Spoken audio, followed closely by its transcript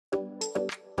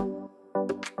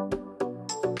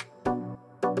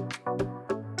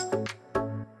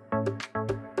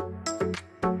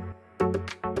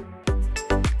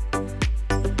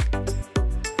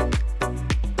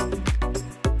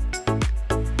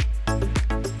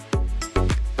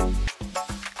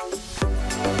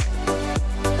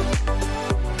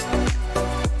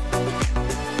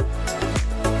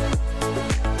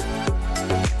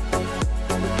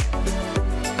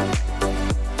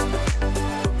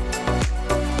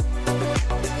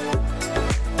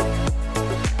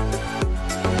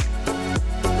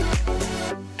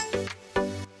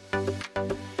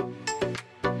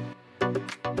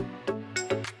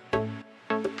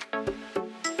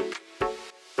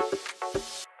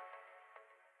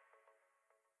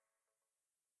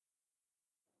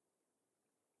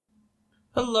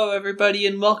Hello everybody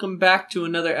and welcome back to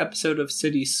another episode of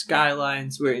City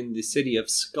Skylines. We're in the city of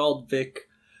Skaldvic.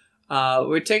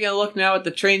 We're taking a look now at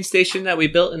the train station that we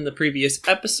built in the previous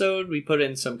episode. We put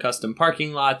in some custom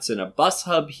parking lots and a bus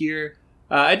hub here.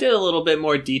 I did a little bit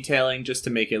more detailing just to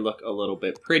make it look a little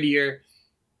bit prettier.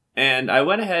 And I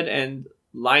went ahead and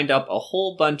lined up a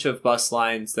whole bunch of bus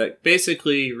lines that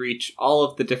basically reach all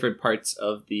of the different parts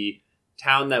of the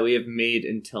town that we have made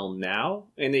until now,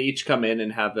 and they each come in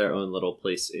and have their own little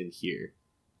place in here.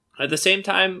 At the same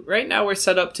time, right now we're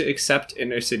set up to accept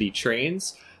intercity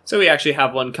trains, so we actually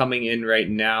have one coming in right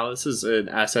now. This is an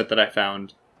asset that I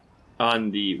found on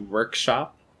the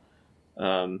workshop,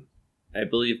 I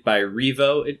believe by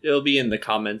Revo. It'll be in the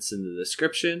comments in the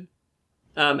description.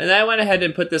 And then I went ahead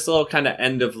and put this little kind of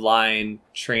end-of-line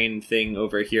train thing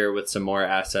over here with some more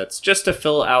assets, just to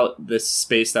fill out this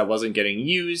space that wasn't getting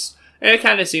used. And it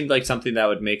kind of seemed like something that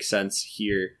would make sense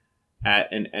here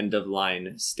at an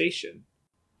end-of-line station.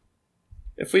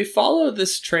 If we follow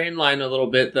this train line a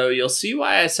little bit, though, you'll see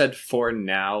why I said for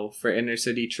now for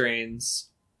intercity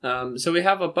trains. So we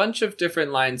have a bunch of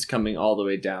different lines coming all the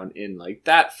way down in like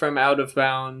that from out of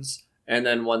bounds, and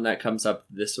then one that comes up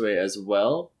this way as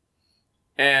well.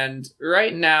 And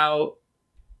right now,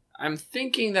 I'm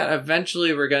thinking that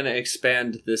eventually we're going to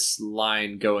expand this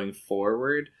line going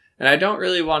forward. And I don't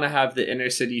really want to have the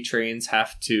intercity trains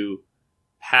have to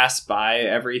pass by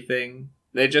everything.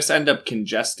 They just end up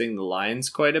congesting the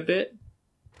lines quite a bit.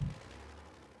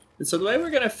 And so the way we're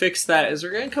going to fix that is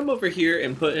we're going to come over here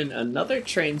and put in another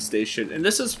train station. And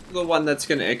this is the one that's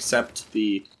going to accept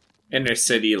the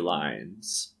intercity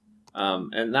lines.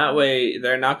 And that way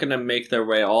they're not going to make their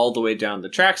way all the way down the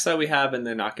tracks that we have, and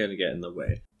they're not going to get in the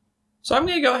way. So I'm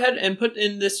going to go ahead and put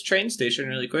in this train station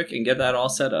really quick and get that all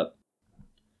set up.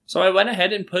 So I went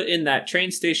ahead and put in that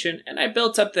train station, and I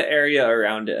built up the area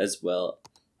around it as well.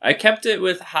 I kept it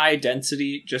with high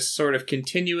density, just sort of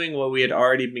continuing what we had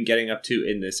already been getting up to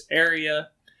in this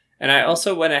area. And I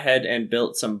also went ahead and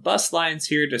built some bus lines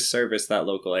here to service that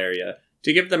local area,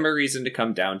 to give them a reason to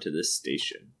come down to this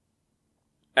station.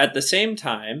 At the same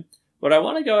time, what I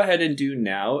want to go ahead and do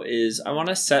now is I want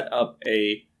to set up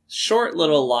a short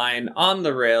little line on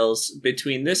the rails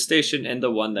between this station and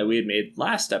the one that we had made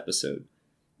last episode.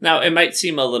 Now, it might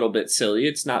seem a little bit silly,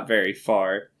 it's not very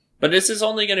far, but this is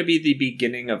only going to be the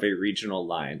beginning of a regional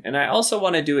line. And I also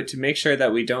want to do it to make sure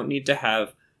that we don't need to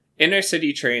have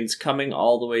intercity trains coming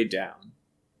all the way down.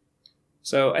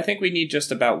 So I think we need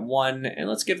just about one, and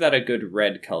let's give that a good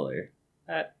red color.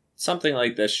 Something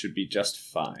like this should be just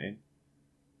fine.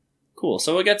 Cool,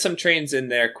 so we'll get some trains in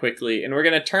there quickly, and we're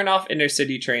going to turn off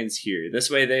intercity trains here.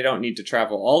 This way they don't need to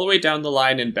travel all the way down the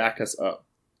line and back us up.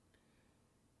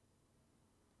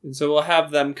 And so we'll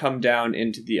have them come down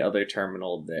into the other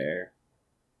terminal there.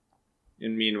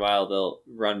 And meanwhile, they'll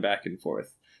run back and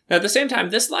forth. Now, at the same time,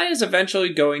 this line is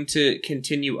eventually going to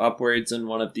continue upwards in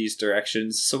one of these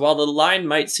directions. So while the line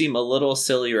might seem a little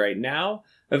silly right now,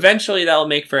 eventually that'll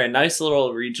make for a nice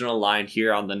little regional line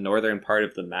here on the northern part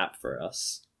of the map for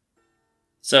us.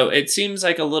 So it seems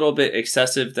like a little bit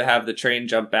excessive to have the train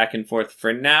jump back and forth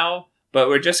for now, but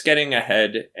we're just getting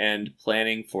ahead and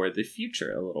planning for the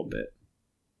future a little bit.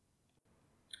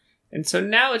 And so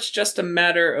now it's just a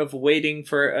matter of waiting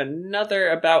for another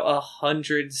about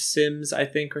 100 sims, I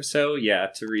think, or so,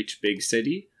 to reach Big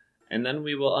City. And then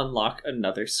we will unlock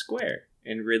another square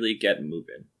and really get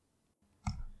moving.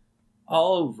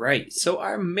 Alright, so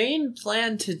our main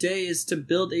plan today is to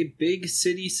build a big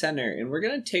city center, and we're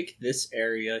going to take this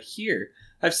area here.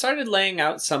 I've started laying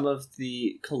out some of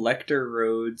the collector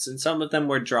roads, and some of them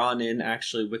were drawn in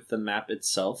actually with the map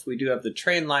itself. We do have the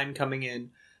train line coming in.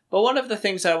 But one of the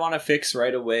things I want to fix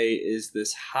right away is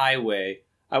this highway.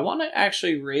 I want to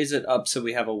actually raise it up so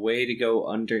we have a way to go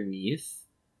underneath.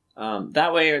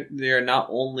 That way they're not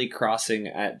only crossing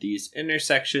at these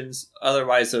intersections,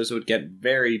 otherwise those would get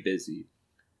very busy.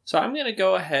 So I'm going to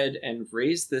go ahead and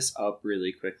raise this up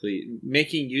really quickly,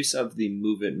 making use of the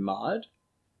Move It mod.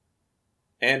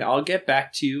 And I'll get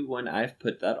back to you when I've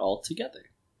put that all together.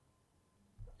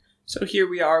 So here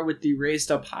we are with the raised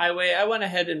up highway. I went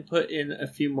ahead and put in a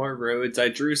few more roads. I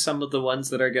drew some of the ones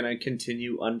that are going to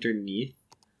continue underneath.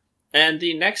 And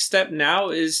the next step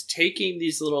now is taking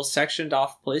these little sectioned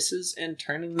off places and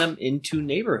turning them into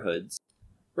neighborhoods.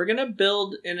 We're going to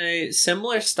build in a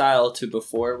similar style to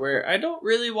before, where I don't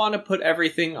really want to put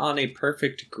everything on a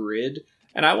perfect grid.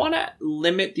 And I want to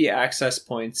limit the access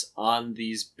points on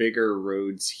these bigger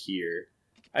roads here.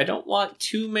 I don't want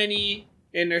too many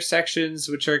intersections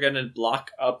which are going to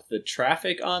block up the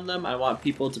traffic on them. I want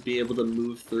people to be able to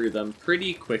move through them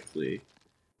pretty quickly.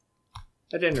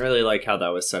 I didn't really like how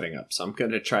that was setting up, so I'm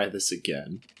going to try this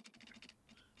again.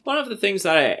 One of the things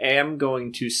that I am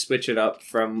going to switch it up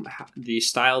from the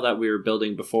style that we were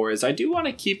building before is I do want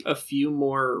to keep a few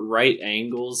more right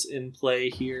angles in play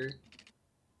here.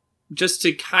 Just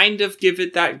to kind of give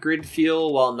it that grid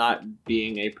feel while not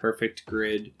being a perfect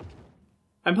grid.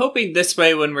 I'm hoping this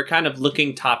way when we're kind of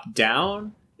looking top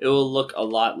down, it will look a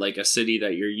lot like a city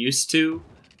that you're used to,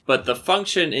 but the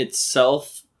function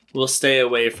itself will stay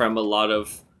away from a lot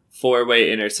of four-way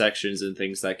intersections and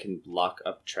things that can block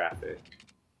up traffic.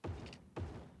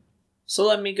 So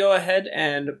let me go ahead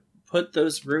and put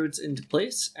those roads into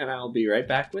place, and I'll be right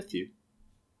back with you.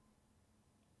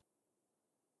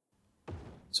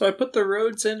 So I put the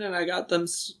roads in and I got them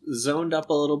zoned up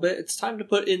a little bit. It's time to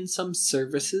put in some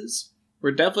services.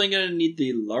 We're definitely going to need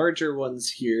the larger ones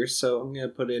here, so I'm going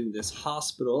to put in this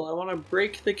hospital. I want to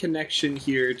break the connection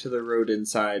here to the road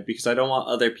inside because I don't want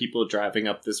other people driving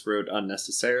up this road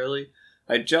unnecessarily.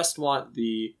 I just want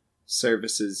the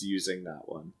services using that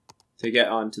one to get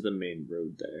onto the main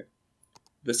road there.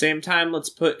 At the same time, let's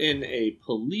put in a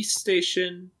police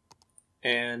station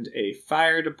and a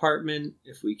fire department,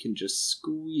 if we can just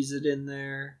squeeze it in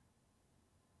there.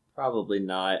 Probably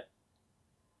not.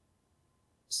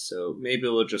 So maybe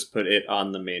we'll just put it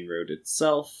on the main road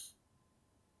itself.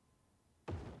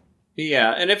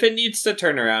 Yeah, and if it needs to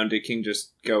turn around, it can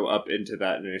just go up into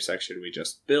that intersection we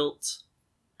just built.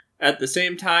 At the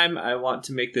same time, I want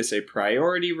to make this a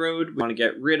priority road. We want to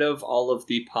get rid of all of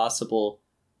the possible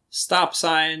stop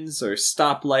signs or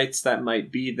stop lights that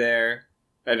might be there.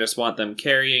 I just want them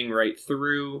carrying right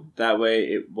through. That way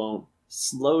it won't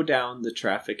slow down the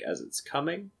traffic as it's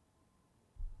coming.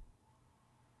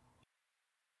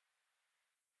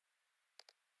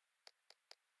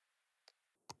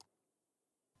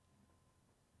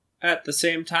 At the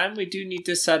same time, we do need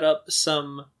to set up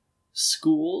some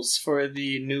schools for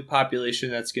the new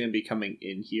population that's going to be coming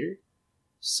in here.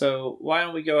 So why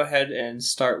don't we go ahead and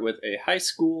start with a high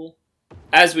school.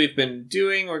 As we've been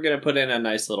doing, we're going to put in a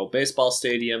nice little baseball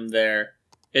stadium there.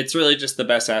 It's really just the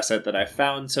best asset that I've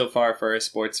found so far for a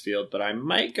sports field, but I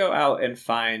might go out and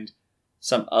find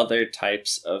some other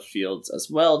types of fields as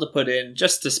well to put in,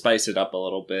 just to spice it up a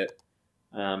little bit.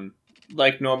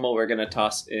 Like normal, we're going to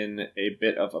toss in a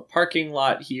bit of a parking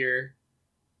lot here,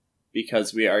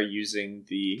 because we are using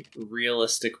the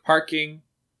realistic parking,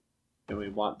 and we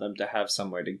want them to have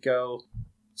somewhere to go.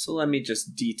 So let me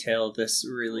just detail this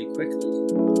really quickly.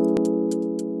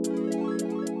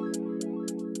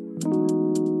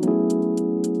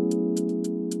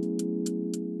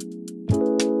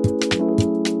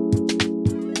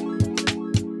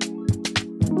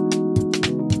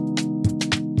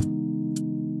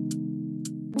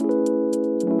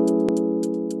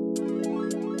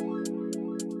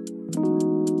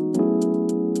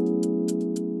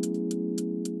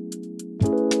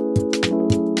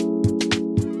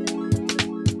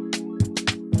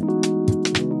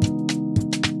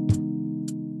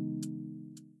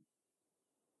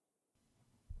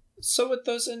 So with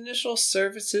those initial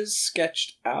services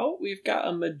sketched out, we've got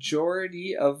a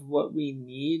majority of what we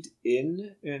need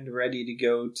in and ready to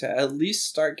go to at least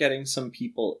start getting some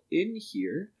people in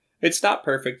here. It's not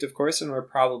perfect, of course, and we're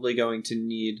probably going to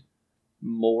need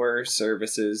more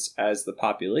services as the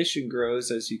population grows.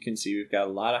 As you can see, we've got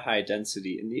a lot of high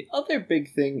density. And the other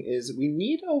big thing is we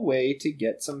need a way to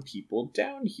get some people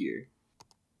down here.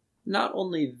 Not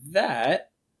only that,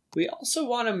 we also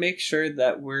want to make sure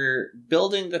that we're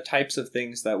building the types of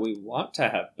things that we want to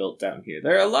have built down here.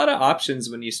 There are a lot of options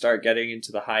when you start getting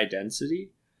into the high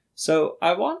density. So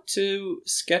I want to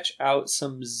sketch out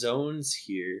some zones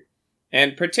here,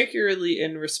 and particularly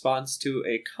in response to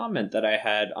a comment that I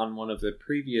had on one of the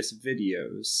previous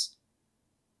videos.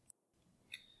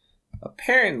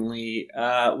 Apparently,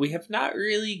 we have not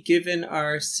really given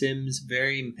our Sims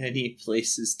very many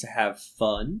places to have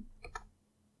fun.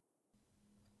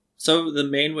 So the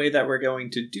main way that we're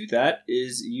going to do that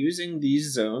is using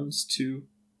these zones to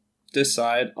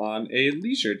decide on a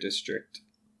leisure district,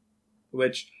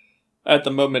 which at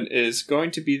the moment is going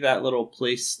to be that little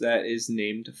place that is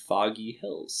named Foggy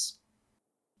Hills.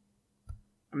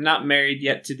 I'm not married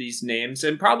yet to these names,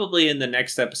 and probably in the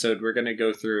next episode we're going to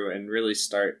go through and really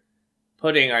start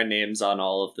putting our names on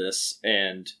all of this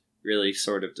and really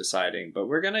sort of deciding. But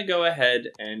we're going to go ahead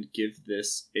and give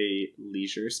this a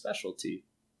leisure specialty.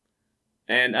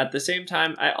 And at the same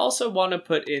time, I also want to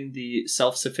put in the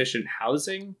self-sufficient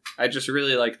housing. I just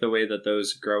really like the way that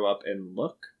those grow up and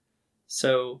look.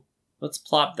 So let's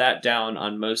plop that down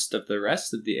on most of the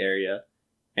rest of the area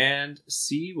and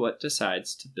see what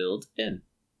decides to build in.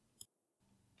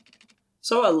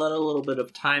 So I let a little bit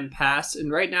of time pass,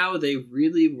 and right now they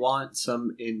really want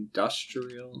some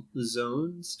industrial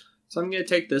zones. So I'm going to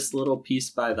take this little piece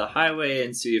by the highway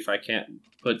and see if I can't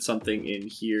put something in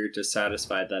here to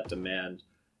satisfy that demand.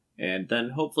 And then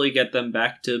hopefully get them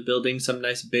back to building some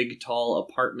nice big tall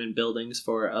apartment buildings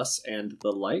for us and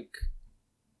the like.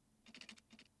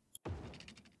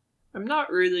 I'm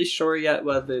not really sure yet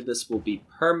whether this will be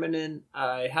permanent.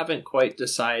 I haven't quite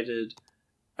decided.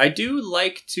 I do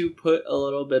like to put a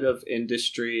little bit of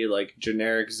industry, like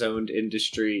generic zoned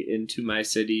industry, into my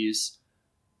cities.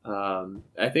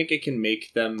 I think it can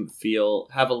make them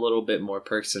have a little bit more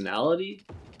personality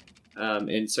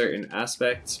in certain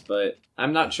aspects, but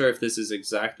I'm not sure if this is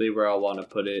exactly where I'll want to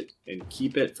put it and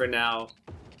keep it for now.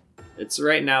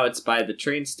 Right now it's by the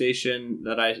train station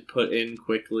that I put in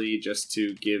quickly just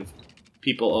to give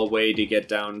people a way to get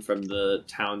down from the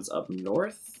towns up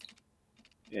north.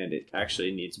 And it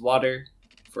actually needs water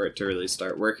for it to really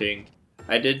start working.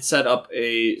 I did set up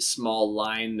a small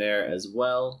line there as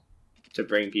well to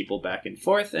bring people back and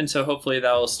forth, and so hopefully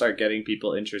that will start getting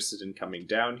people interested in coming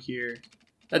down here.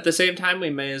 At the same time, we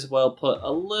may as well put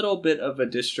a little bit of a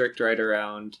district right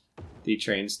around the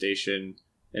train station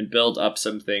and build up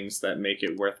some things that make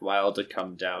it worthwhile to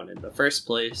come down in the first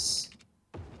place.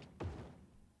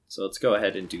 So let's go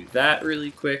ahead and do that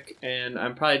really quick, and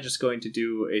I'm probably just going to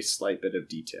do a slight bit of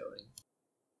detailing.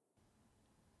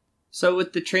 So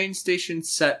with the train station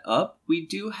set up, we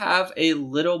do have a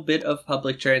little bit of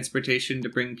public transportation to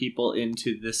bring people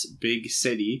into this big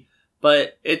city,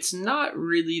 but it's not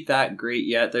really that great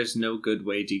yet. There's no good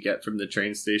way to get from the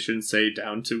train station, say,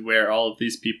 down to where all of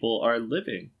these people are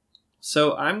living.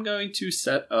 So I'm going to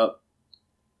set up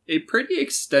a pretty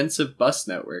extensive bus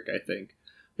network, I think.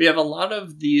 We have a lot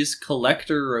of these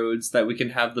collector roads that we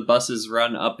can have the buses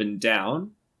run up and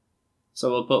down. So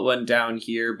we'll put one down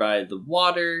here by the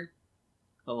water.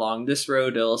 Along this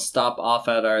road, it'll stop off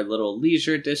at our little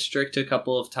leisure district a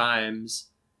couple of times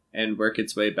and work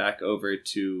its way back over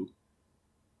to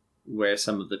where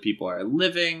some of the people are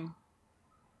living.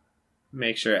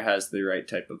 Make sure it has the right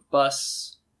type of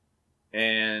bus.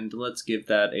 And let's give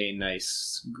that a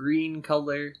nice green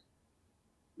color.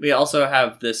 We also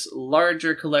have this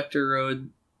larger collector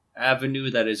road avenue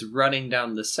that is running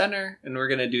down the center, and we're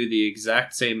going to do the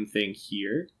exact same thing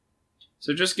here.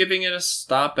 So just giving it a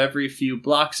stop every few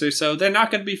blocks or so. They're not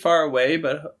going to be far away,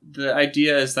 but the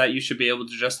idea is that you should be able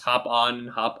to just hop on and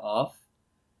hop off.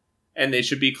 And they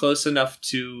should be close enough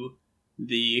to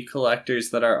the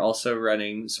collectors that are also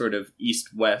running sort of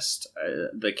east-west.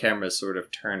 The camera's sort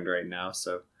of turned right now,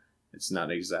 so it's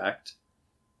not exact.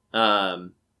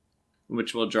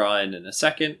 Which we'll draw in a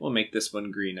second. We'll make this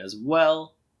one green as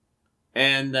well.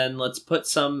 And then let's put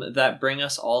some that bring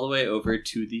us all the way over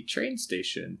to the train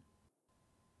station.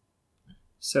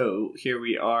 So here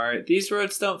we are. These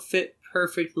roads don't fit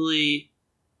perfectly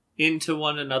into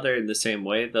one another in the same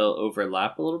way. They'll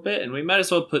overlap a little bit, and we might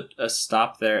as well put a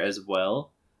stop there as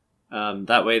well.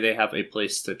 That way they have a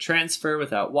place to transfer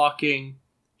without walking.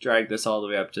 Drag this all the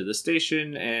way up to the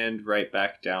station and right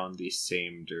back down the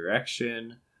same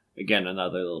direction. Again,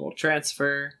 another little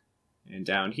transfer, and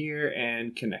down here,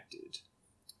 and connected.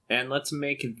 And let's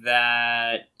make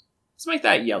that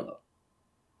yellow.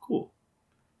 Cool.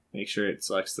 Make sure it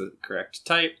selects the correct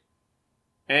type.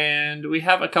 And we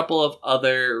have a couple of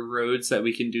other roads that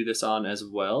we can do this on as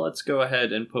well. Let's go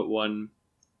ahead and put one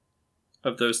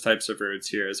of those types of roads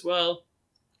here as well.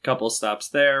 A couple stops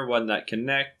there, one that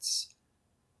connects,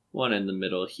 one in the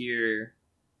middle here,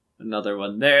 another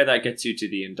one there that gets you to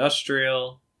the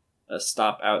industrial. A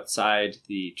stop outside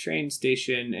the train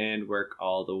station and work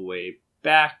all the way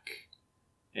back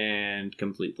and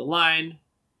complete the line.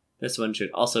 This one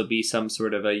should also be some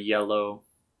sort of a yellow-ish,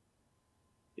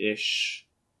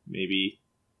 maybe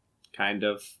kind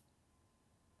of,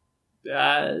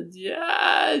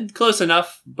 yeah, close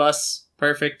enough. Bus,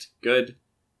 perfect, good.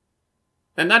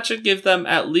 And that should give them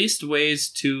at least ways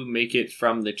to make it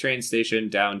from the train station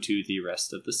down to the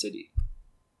rest of the city.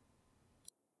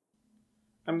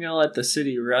 I'm going to let the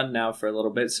city run now for a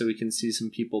little bit so we can see some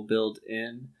people build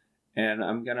in. And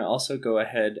I'm going to also go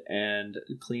ahead and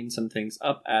clean some things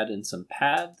up, add in some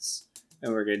paths.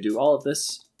 And we're going to do all of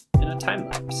this in a time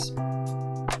lapse.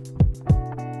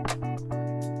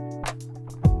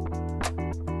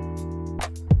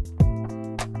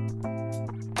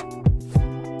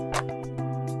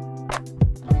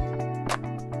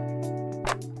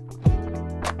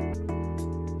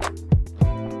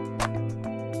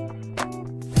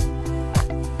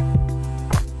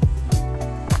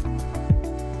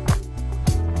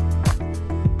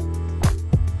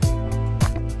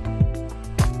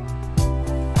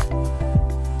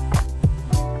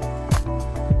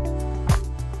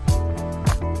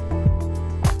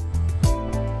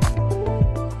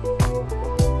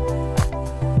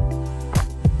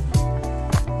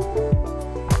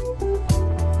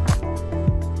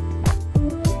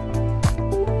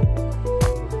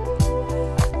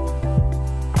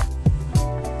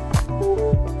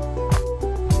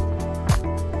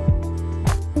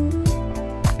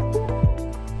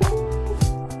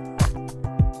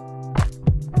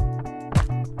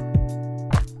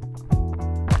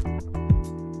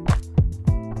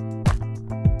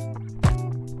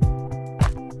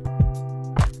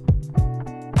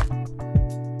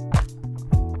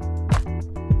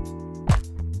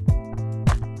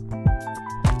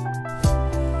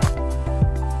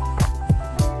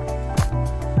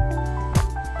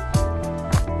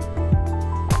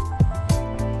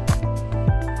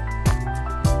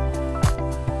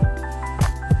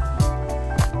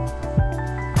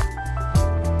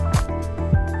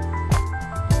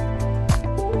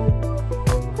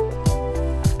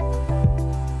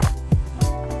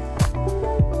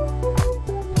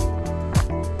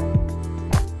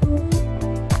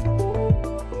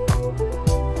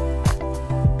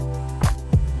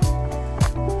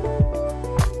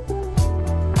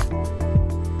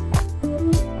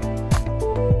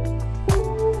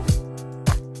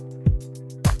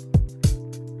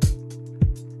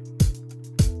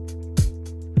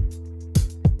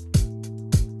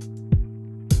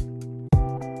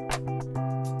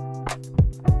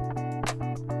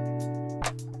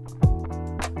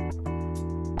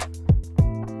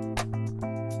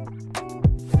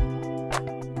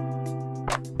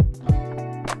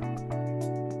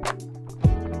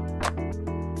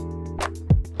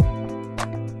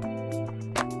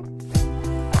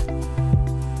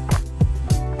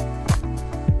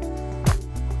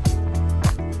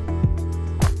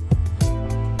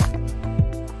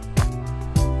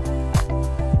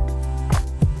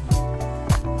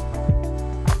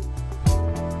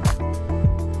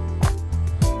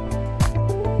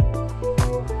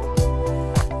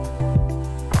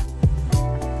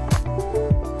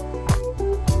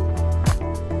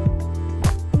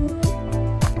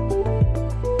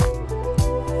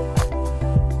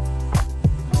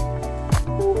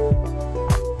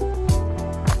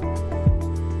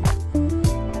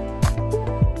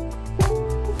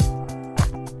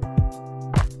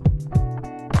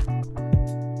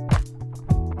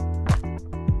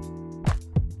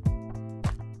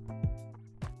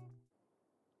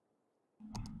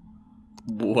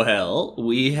 Well,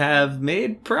 we have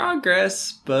made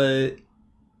progress, but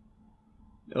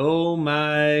oh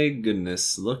my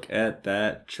goodness, look at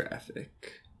that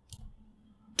traffic.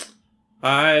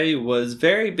 I was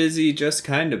very busy just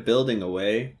kind of building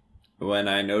away when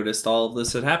I noticed all of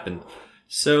this had happened.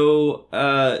 So,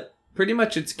 pretty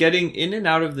much it's getting in and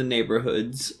out of the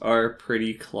neighborhoods are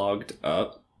pretty clogged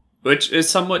up, which is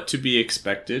somewhat to be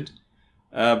expected.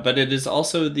 But it is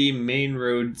also the main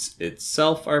roads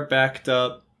itself are backed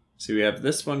up. So we have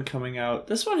this one coming out.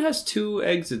 This one has 2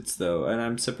 exits though, and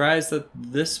I'm surprised that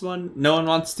this one, no one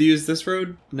wants to use this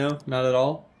road? No, not at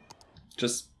all.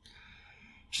 Just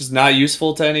not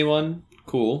useful to anyone.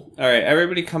 Cool. Alright,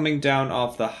 everybody coming down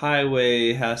off the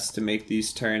highway has to make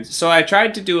these turns. So I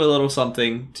tried to do a little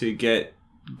something to get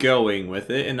going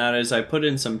with it, and that is I put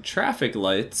in some traffic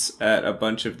lights at a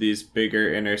bunch of these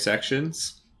bigger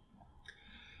intersections.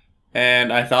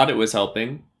 And I thought it was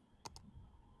helping.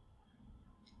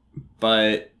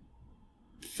 But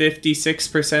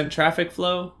 56% traffic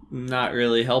flow? Not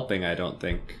really helping, I don't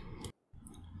think.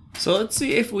 So let's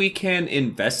see if we can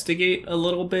investigate a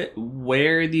little bit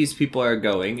where these people are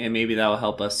going, and maybe that'll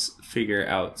help us figure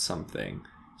out something.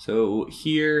 So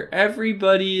here,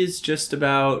 everybody is just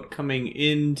about coming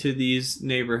into these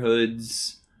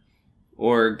neighborhoods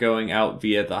or going out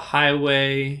via the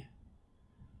highway.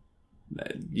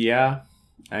 Yeah,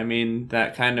 I mean,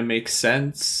 that kind of makes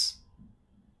sense.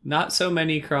 Not so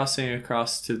many crossing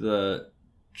across to the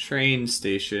train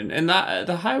station, and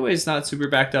the highway is not super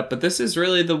backed up, but this is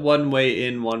really the one way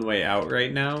in, one way out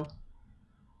right now.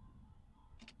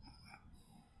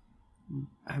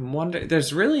 I'm wondering,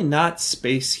 there's really not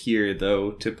space here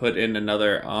though to put in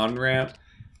another on-ramp,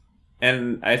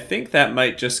 and I think that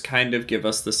might just kind of give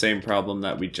us the same problem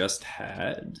that we just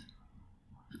had.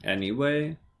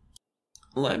 Anyway,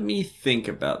 let me think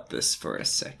about this for a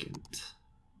second.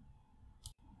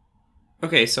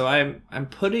 Okay, so I'm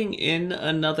putting in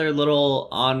another little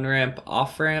on-ramp,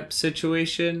 off-ramp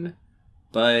situation,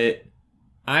 but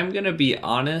I'm gonna be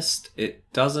honest, it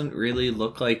doesn't really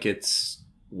look like it's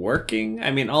working. I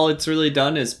mean, all it's really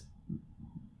done is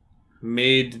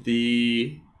made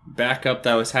the backup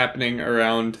that was happening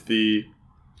around the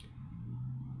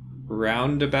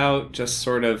roundabout just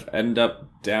sort of end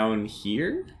up down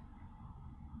here.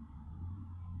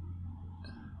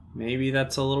 Maybe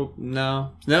that's a little...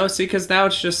 No, see, because now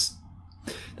it's just...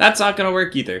 That's not going to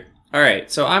work either.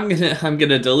 Alright, so I'm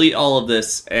gonna delete all of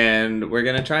this, and we're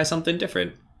gonna try something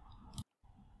different.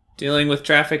 Dealing with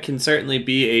traffic can certainly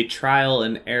be a trial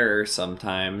and error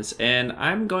sometimes, and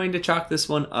I'm going to chalk this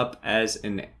one up as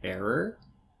an error.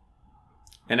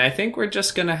 And I think we're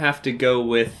just gonna have to go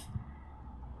with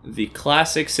the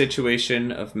classic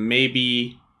situation of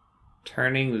maybe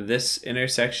turning this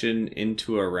intersection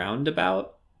into a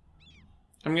roundabout.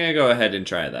 I'm gonna go ahead and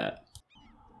try that.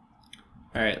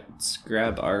 Alright, let's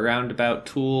grab our roundabout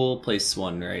tool, place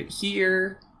one right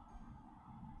here.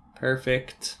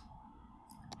 Perfect.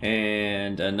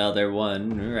 And another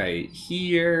one right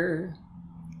here.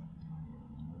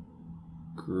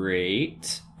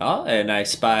 Great. Oh, and I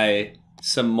spy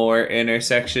some more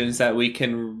intersections that we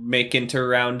can make into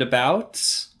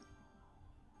roundabouts.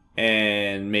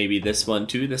 And maybe this one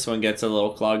too. This one gets a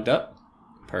little clogged up.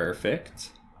 Perfect.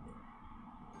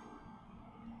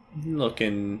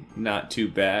 Looking not too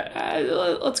bad.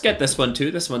 Let's get this one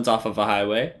too. This one's off of a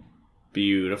highway.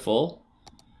 Beautiful.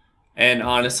 And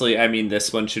honestly, I mean,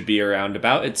 this one should be a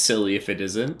roundabout. It's silly if it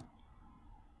isn't.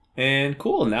 And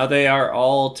cool, now they are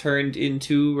all turned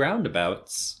into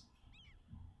roundabouts.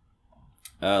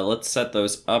 Let's set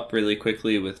those up really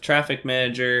quickly with Traffic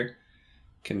Manager.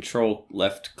 Control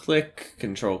left click,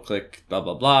 control click, blah,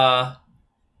 blah, blah.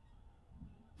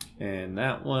 And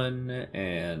that one,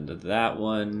 and that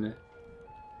one.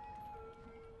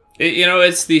 You know,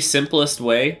 it's the simplest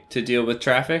way to deal with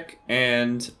traffic,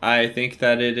 and I think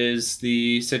that it is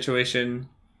the situation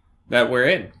that we're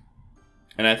in.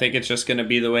 And I think it's just going to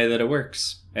be the way that it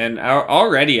works. And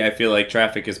already I feel like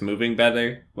traffic is moving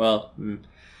better. Well,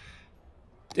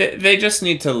 they just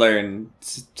need to learn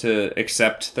to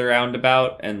accept the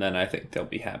roundabout, and then I think they'll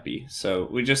be happy. So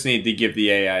we just need to give the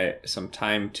AI some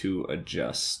time to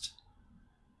adjust.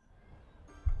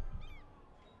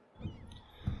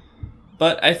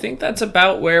 But I think that's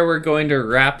about where we're going to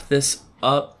wrap this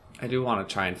up. I do want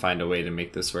to try and find a way to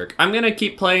make this work. I'm going to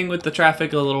keep playing with the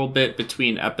traffic a little bit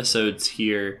between episodes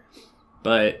here,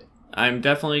 but I'm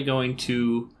definitely going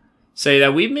to say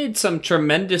that we've made some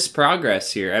tremendous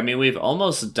progress here. I mean, we've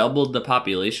almost doubled the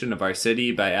population of our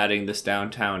city by adding this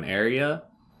downtown area.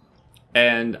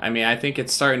 And, I mean, I think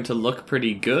it's starting to look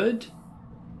pretty good.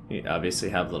 We obviously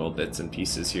have little bits and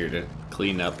pieces here to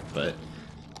clean up, but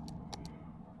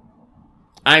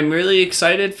I'm really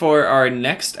excited for our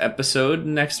next episode.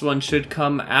 Next one should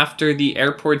come after the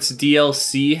airport's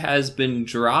DLC has been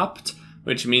dropped,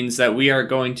 which means that we are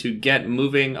going to get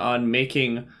moving on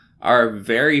making our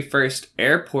very first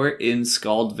airport in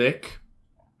Skaldvic.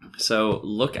 So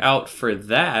look out for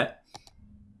that.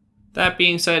 That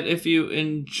being said, if you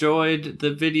enjoyed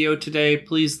the video today,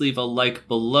 please leave a like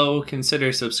below.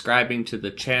 Consider subscribing to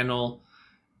the channel.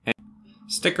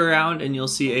 Stick around and you'll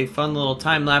see a fun little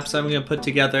time lapse I'm going to put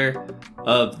together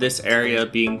of this area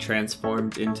being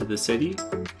transformed into the city.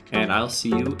 And I'll see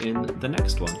you in the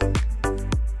next one.